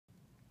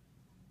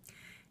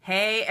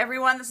Hey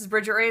everyone, this is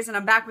Bridgette and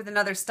I'm back with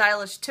another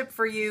stylish tip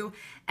for you.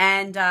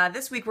 And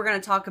this week we're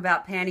going to talk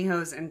about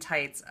pantyhose and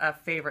tights, a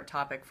favorite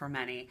topic for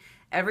many.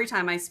 Every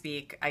time I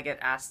speak, I get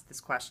asked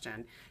this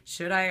question: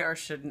 should I or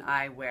shouldn't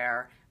I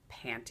wear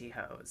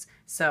pantyhose?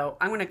 So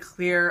I'm going to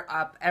clear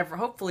up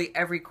hopefully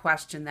every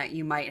question that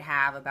you might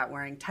have about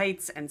wearing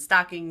tights and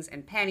stockings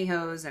and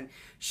pantyhose, and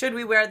should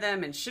we wear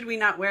them and should we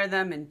not wear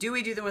them, and do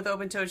we do them with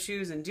open-toed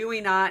shoes and do we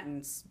not,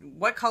 and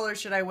what color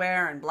should I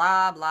wear, and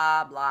blah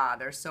blah blah.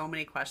 There's so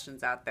many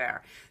questions out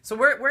there. So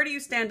where do you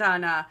stand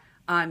on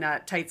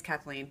tights,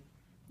 Kathleen?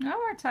 I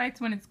wear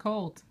tights when it's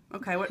cold.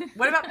 Okay,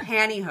 what about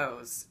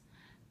pantyhose?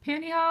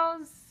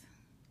 Pantyhose,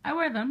 I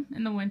wear them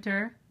in the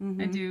winter.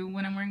 I do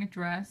when I'm wearing a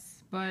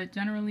dress, but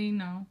generally,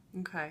 no.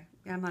 Okay.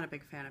 Yeah, I'm not a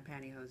big fan of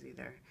pantyhose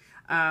either.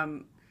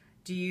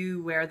 Do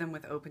you wear them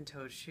with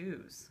open-toed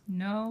shoes?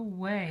 No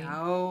way.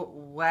 No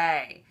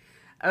way.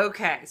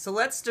 Okay, so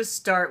let's just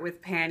start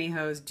with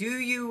pantyhose. Do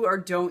you or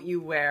don't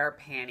you wear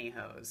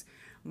pantyhose?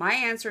 My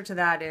answer to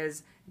that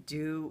is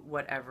do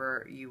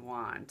whatever you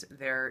want.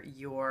 They're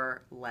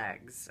your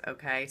legs,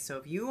 okay? So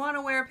if you want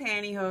to wear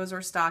pantyhose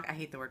or I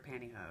hate the word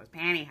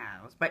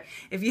pantyhose, but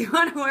if you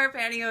want to wear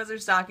pantyhose or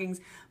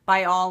stockings,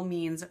 by all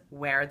means,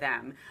 wear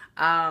them.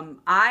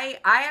 I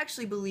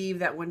actually believe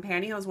that when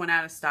pantyhose went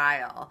out of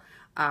style,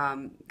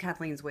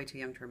 Kathleen's way too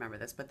young to remember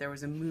this, but there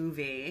was a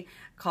movie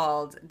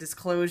called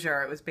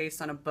Disclosure. It was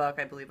based on a book,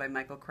 I believe, by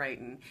Michael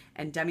Crichton,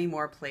 and Demi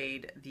Moore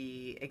played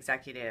the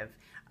executive,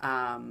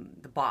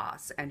 the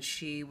boss, and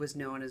she was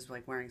known as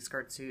like wearing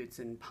skirt suits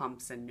and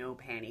pumps and no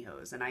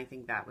pantyhose. And I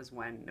think that was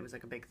when it was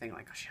like a big thing,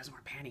 like, oh, she doesn't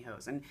wear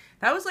pantyhose, and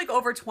that was like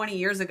over 20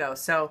 years ago.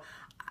 So,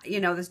 you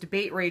know, this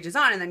debate rages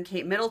on, and then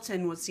Kate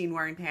Middleton was seen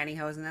wearing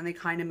pantyhose, and then they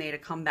kind of made a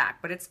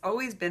comeback. But it's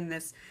always been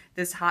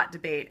this hot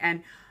debate.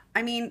 And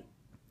I mean,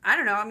 I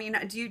don't know. I mean,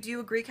 do you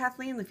agree,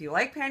 Kathleen? If you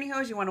like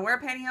pantyhose, you want to wear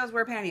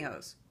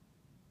pantyhose,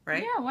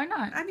 right? Yeah, why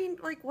not? I mean,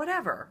 like,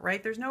 whatever,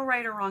 right? There's no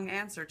right or wrong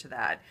answer to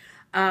that.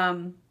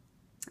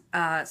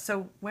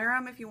 So wear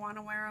them if you want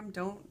to wear them.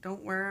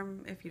 Don't wear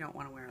them if you don't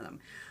want to wear them.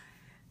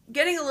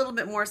 Getting a little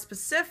bit more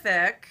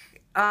specific,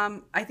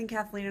 I think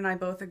Kathleen and I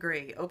both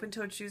agree.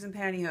 Open-toed shoes and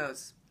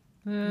pantyhose.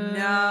 Boo.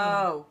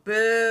 No,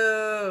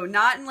 boo.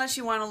 Not unless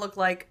you want to look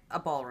like a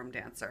ballroom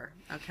dancer.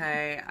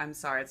 Okay, I'm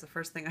sorry. It's the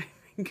first thing I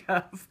think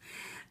of.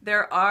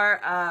 There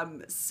are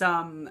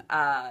some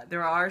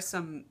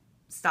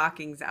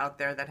stockings out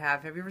there that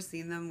have you ever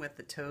seen them with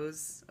the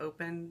toes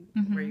open,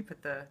 where you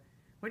put the,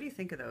 what do you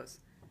think of those?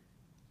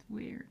 It's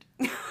weird.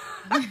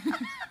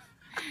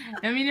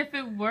 I mean, if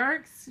it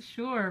works,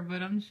 sure,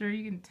 but I'm sure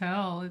you can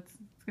tell it's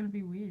going to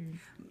be weird.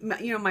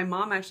 You know, my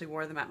mom actually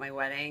wore them at my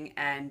wedding,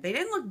 and they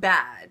didn't look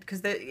bad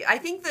because I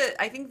think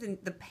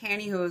the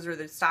pantyhose or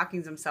the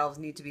stockings themselves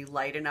need to be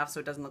light enough so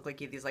it doesn't look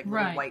like you have these like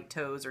little white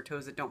toes or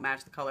toes that don't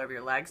match the color of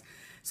your legs.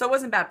 So it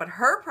wasn't bad, but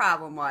her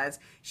problem was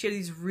she had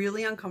these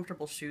really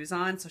uncomfortable shoes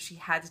on, so she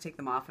had to take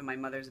them off, and my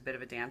mother's a bit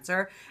of a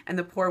dancer, and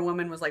the poor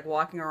woman was like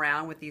walking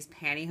around with these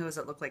pantyhose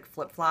that looked like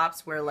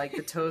flip-flops where like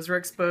the toes were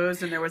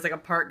exposed and there was like a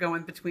part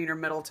going between her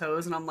middle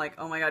toes, and I'm like,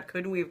 oh my God,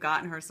 couldn't we have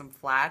gotten her some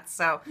flats?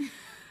 So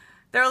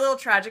they're a little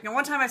tragic. And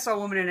one time I saw a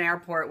woman in an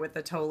airport with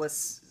the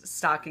toeless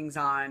stockings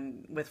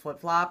on with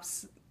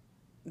flip-flops.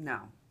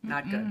 No,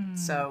 not good.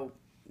 So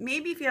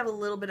maybe if you have a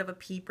little bit of a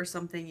peep or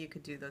something, you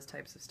could do those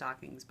types of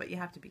stockings, but you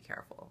have to be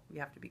careful. You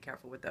have to be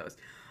careful with those.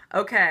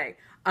 Okay.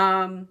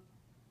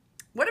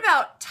 What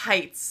about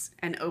tights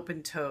and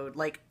open-toed?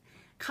 Like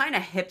kind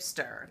of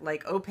hipster,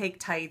 like opaque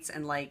tights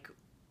and like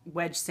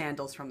wedge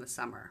sandals from the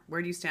summer.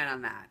 Where do you stand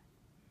on that?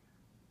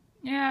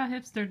 Yeah,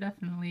 hipster,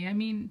 definitely. I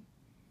mean,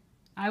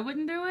 I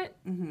wouldn't do it,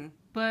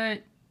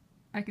 but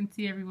I can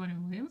see everyone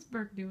in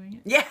Williamsburg doing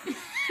it. Yeah.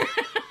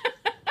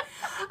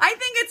 I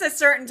think it's a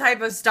certain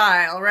type of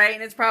style, right?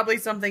 And it's probably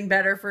something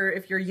better for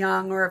if you're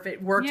young or if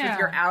it works with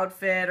your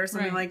outfit or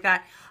something like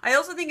that. I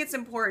also think it's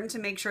important to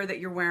make sure that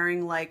you're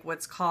wearing like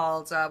what's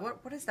called,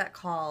 what is that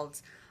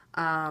called?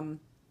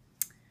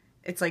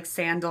 It's like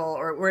sandal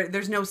or where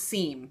there's no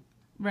seam.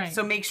 Right.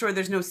 So make sure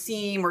there's no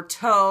seam or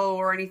toe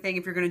or anything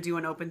if you're going to do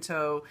an open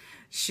toe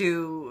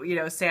shoe, you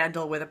know,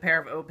 sandal with a pair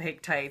of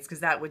opaque tights, because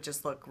that would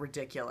just look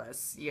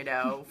ridiculous, you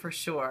know, for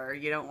sure.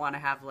 You don't want to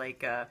have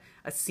like a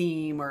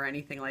seam or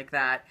anything like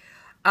that.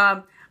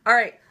 All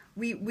right.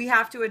 We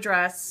have to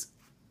address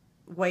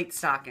white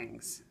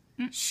stockings.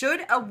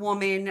 Should a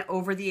woman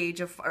over the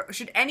age of,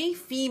 should any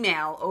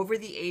female over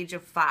the age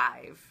of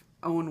 5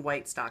 own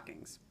white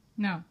stockings?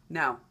 No.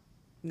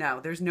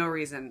 No, there's no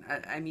reason.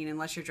 I mean,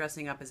 unless you're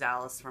dressing up as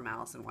Alice from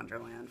Alice in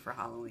Wonderland for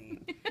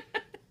Halloween.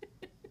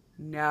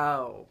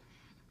 No.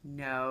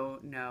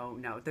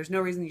 There's no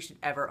reason you should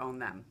ever own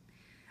them.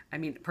 I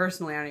mean,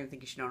 personally, I don't even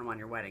think you should own them on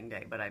your wedding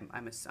day, but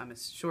I'm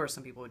sure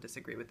some people would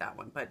disagree with that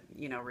one. But,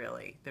 you know,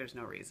 really, there's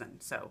no reason.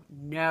 So,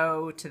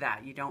 no to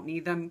that. You don't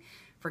need them.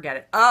 Forget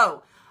it.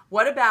 Oh,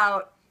 what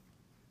about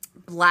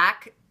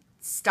black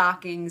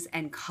stockings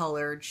and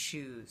colored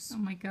shoes? Oh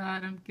my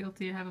God, I'm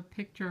guilty. I have a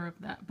picture of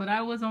that. But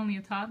I was only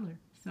a toddler.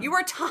 So You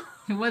were tall.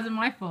 it wasn't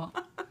my fault.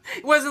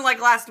 It wasn't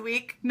like last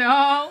week.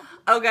 No.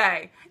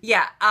 Okay.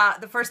 Yeah.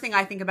 The first thing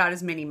I think about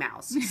is Minnie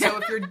Mouse. So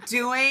if you're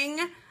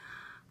doing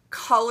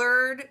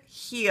colored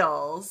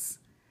heels,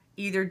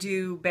 either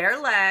do bare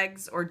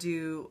legs or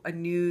do a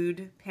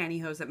nude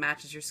pantyhose that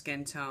matches your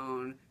skin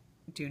tone.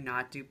 Do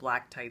not do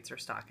black tights or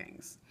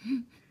stockings.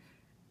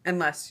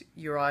 Unless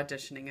you're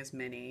auditioning as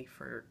Minnie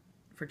for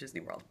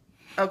Disney World.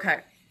 Okay.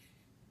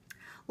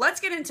 Let's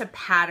get into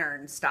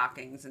pattern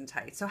stockings and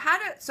tights.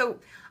 So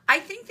I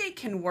think they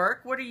can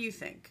work. What do you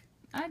think?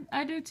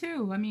 I do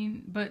too. I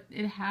mean, but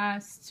it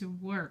has to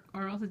work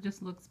or else it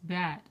just looks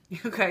bad.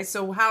 Okay,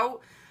 so how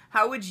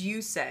would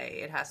you say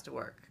it has to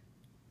work?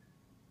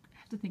 I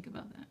have to think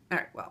about that. All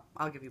right, well,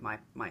 I'll give you my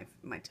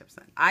tips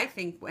then. I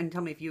think, and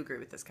tell me if you agree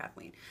with this,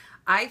 Kathleen.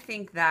 I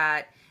think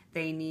that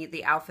they need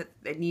the outfit.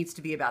 It needs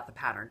to be about the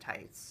pattern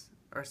tights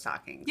or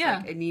stockings.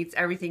 Yeah. Like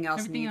everything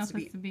else needs to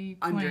be plain.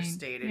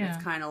 understated. Yeah.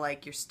 It's kind of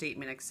like your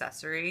statement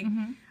accessory.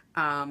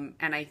 Mm-hmm.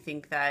 And I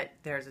think that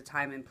there's a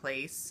time and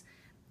place.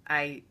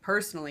 I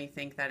personally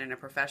think that in a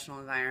professional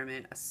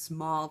environment, a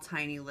small,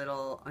 tiny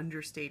little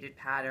understated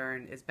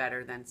pattern is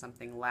better than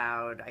something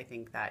loud. I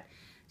think that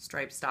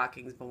striped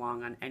stockings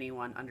belong on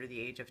anyone under the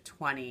age of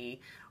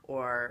 20,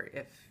 or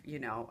if,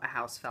 a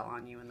house fell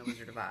on you in The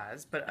Wizard of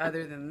Oz. But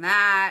other than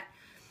that,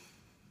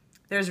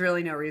 there's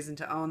really no reason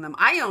to own them.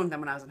 I owned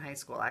them when I was in high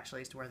school. Actually,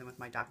 I used to wear them with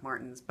my Doc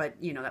Martens, but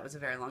that was a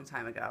very long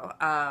time ago.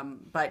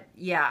 But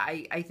yeah,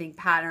 I think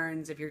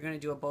patterns, if you're going to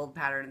do a bold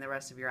pattern, and the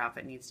rest of your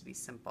outfit needs to be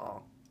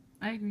simple.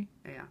 I agree.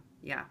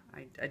 Yeah,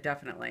 I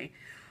definitely.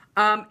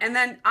 And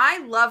then I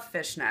love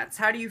fishnets.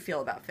 How do you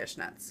feel about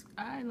fishnets?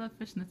 I love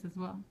fishnets as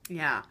well.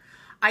 Yeah.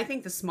 I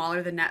think the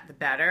smaller the net, the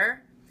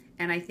better.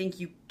 And I think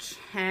you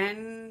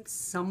can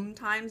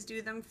sometimes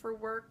do them for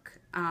work.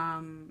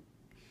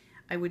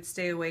 I would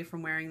stay away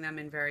from wearing them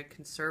in very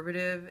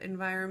conservative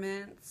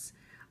environments,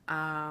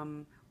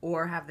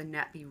 or have the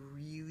net be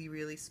really,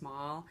 really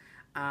small.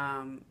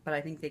 But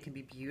I think they can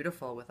be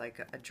beautiful with like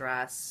a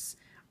dress.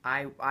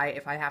 If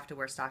I have to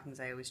wear stockings,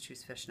 I always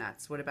choose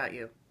fishnets. What about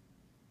you?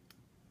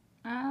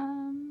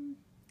 I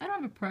don't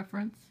have a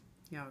preference.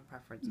 You have a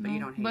preference, but you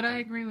don't hate But them. I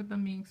agree with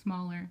them being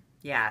smaller.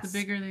 Yes. The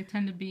bigger they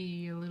tend to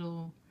be a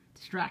little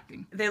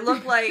distracting. They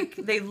look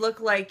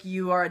like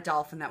you are a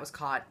dolphin that was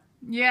caught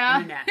Yeah.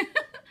 in a net.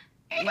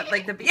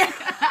 Like the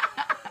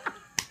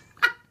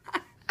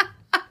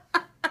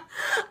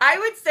I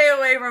would stay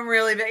away from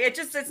really big.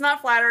 It's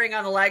not flattering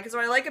on the leg, because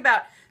what I like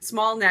about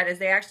small net is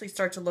they actually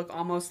start to look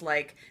almost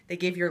like they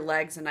give your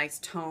legs a nice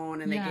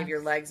tone, and they give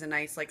your legs a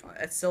nice, like,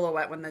 a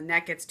silhouette. When the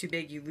net gets too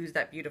big, you lose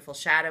that beautiful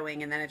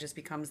shadowing, and then it just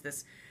becomes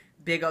this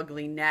big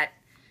ugly net.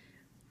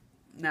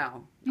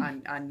 No,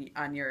 on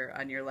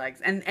your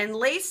legs. And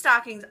lace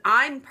stockings,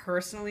 I'm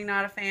personally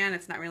not a fan.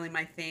 It's not really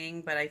my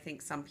thing, but I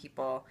think some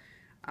people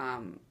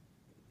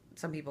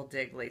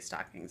dig lace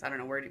stockings. I don't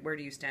know, where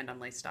do you stand on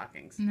lace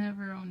stockings?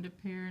 Never owned a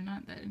pair,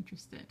 not that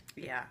interested.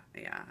 Yeah.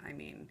 I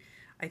mean,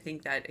 I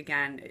think that,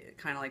 again,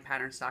 kind of like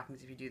pattern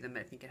stockings, if you do them,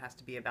 I think it has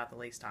to be about the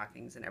lace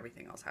stockings, and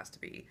everything else has to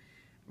be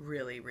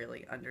really,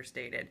 really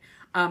understated.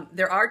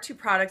 There are two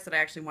products that I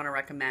actually want to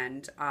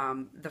recommend.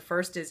 The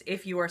first is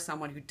if you are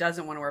someone who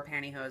doesn't want to wear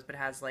pantyhose but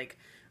has like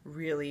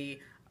really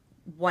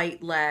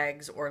white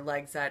legs or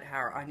legs that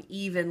are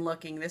uneven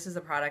looking. This is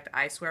a product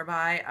I swear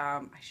by.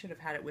 I should have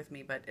had it with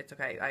me, but it's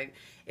okay.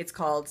 It's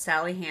called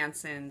Sally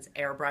Hansen's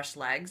Airbrush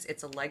Legs.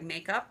 It's a leg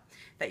makeup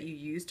that you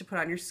use to put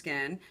on your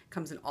skin.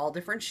 Comes in all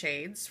different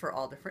shades for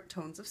all different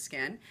tones of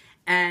skin.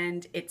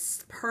 And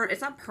it's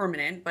not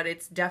permanent, but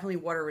it's definitely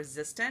water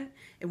resistant.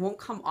 It won't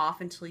come off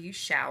until you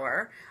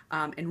shower,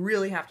 and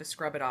really have to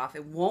scrub it off.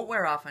 It won't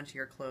wear off onto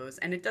your clothes,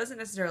 and it doesn't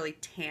necessarily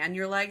tan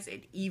your legs.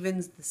 It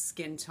evens the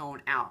skin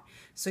tone out.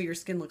 So your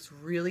skin looks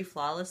really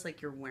flawless,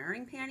 like you're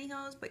wearing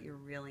pantyhose, but you're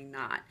really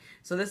not.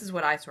 So this is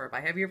what I swear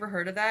by. Have you ever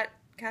heard of that,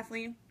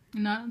 Kathleen?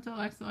 Not until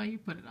I saw you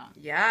put it on.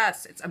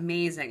 Yes, it's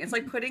amazing. It's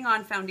like putting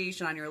on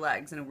foundation on your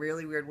legs in a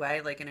really weird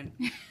way, like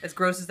as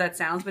gross as that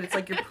sounds, but it's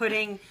like you're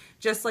putting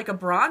just like a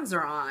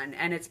bronzer on,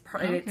 and it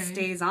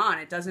stays on.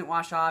 It doesn't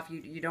wash off.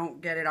 You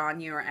don't get it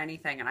on you or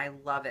anything, and I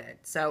love it.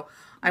 So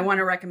I want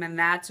to recommend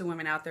that to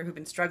women out there who've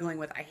been struggling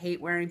with, I hate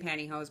wearing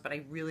pantyhose, but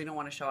I really don't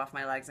want to show off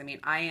my legs. I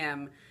mean, I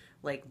am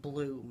like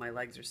blue. My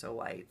legs are so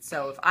white.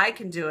 So if I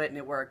can do it and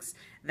it works,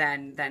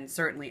 then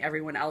certainly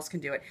everyone else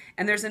can do it.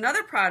 And there's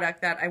another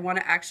product that I want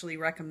to actually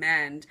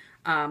recommend.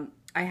 I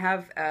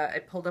have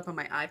it pulled up on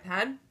my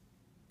iPad.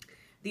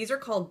 These are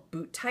called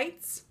boot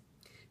tights.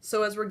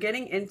 So as we're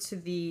getting into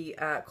the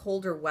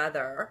colder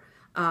weather,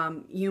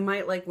 you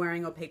might like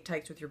wearing opaque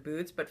tights with your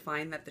boots, but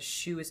find that the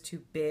shoe is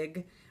too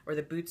big or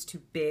the boot's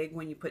too big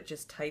when you put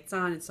just tights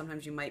on, and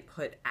sometimes you might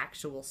put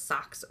actual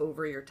socks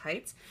over your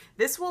tights.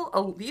 These will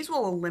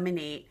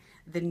eliminate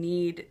the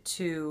need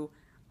to,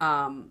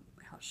 I'll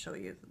show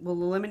you,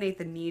 will eliminate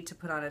the need to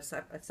put on a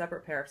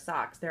separate pair of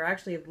socks. They're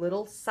actually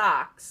little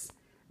socks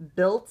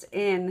built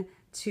in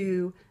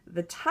to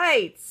the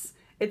tights.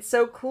 It's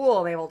so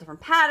cool. They have all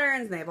different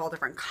patterns, and they have all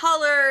different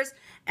colors,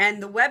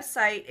 and the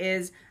website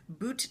is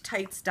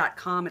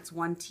boottights.com. It's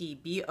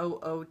 1T,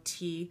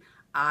 BOOTIGHTS.com.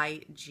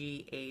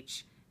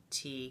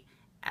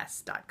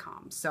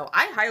 So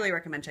I highly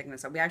recommend checking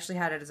this out. We actually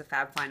had it as a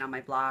fab find on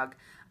my blog,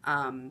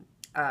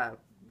 I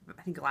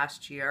think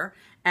last year.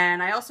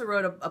 And I also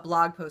wrote a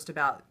blog post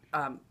about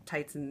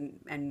tights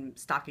and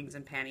stockings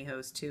and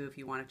pantyhose too, if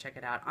you want to check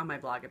it out on my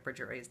blog at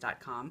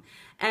bridgettereys.com.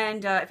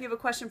 And if you have a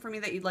question for me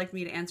that you'd like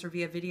me to answer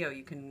via video,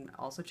 you can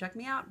also check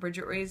me out,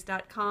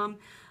 bridgettereys.com.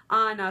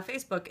 On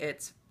Facebook,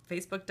 it's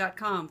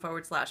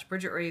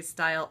facebook.com/Bridgette Reys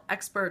Style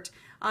Expert.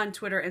 On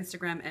Twitter,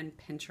 Instagram, and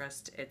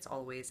Pinterest, it's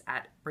always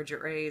at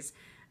Bridgette Reys.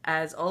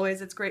 As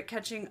always, it's great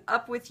catching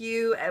up with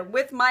you,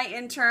 with my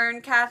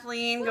intern,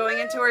 Kathleen, going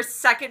into her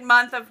second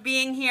month of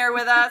being here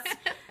with us,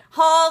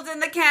 holding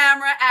the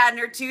camera, adding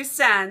her 2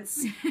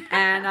 cents.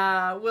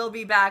 And we'll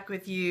be back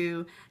with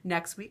you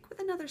next week with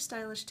another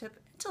stylish tip.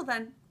 Until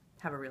then,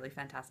 have a really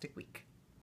fantastic week.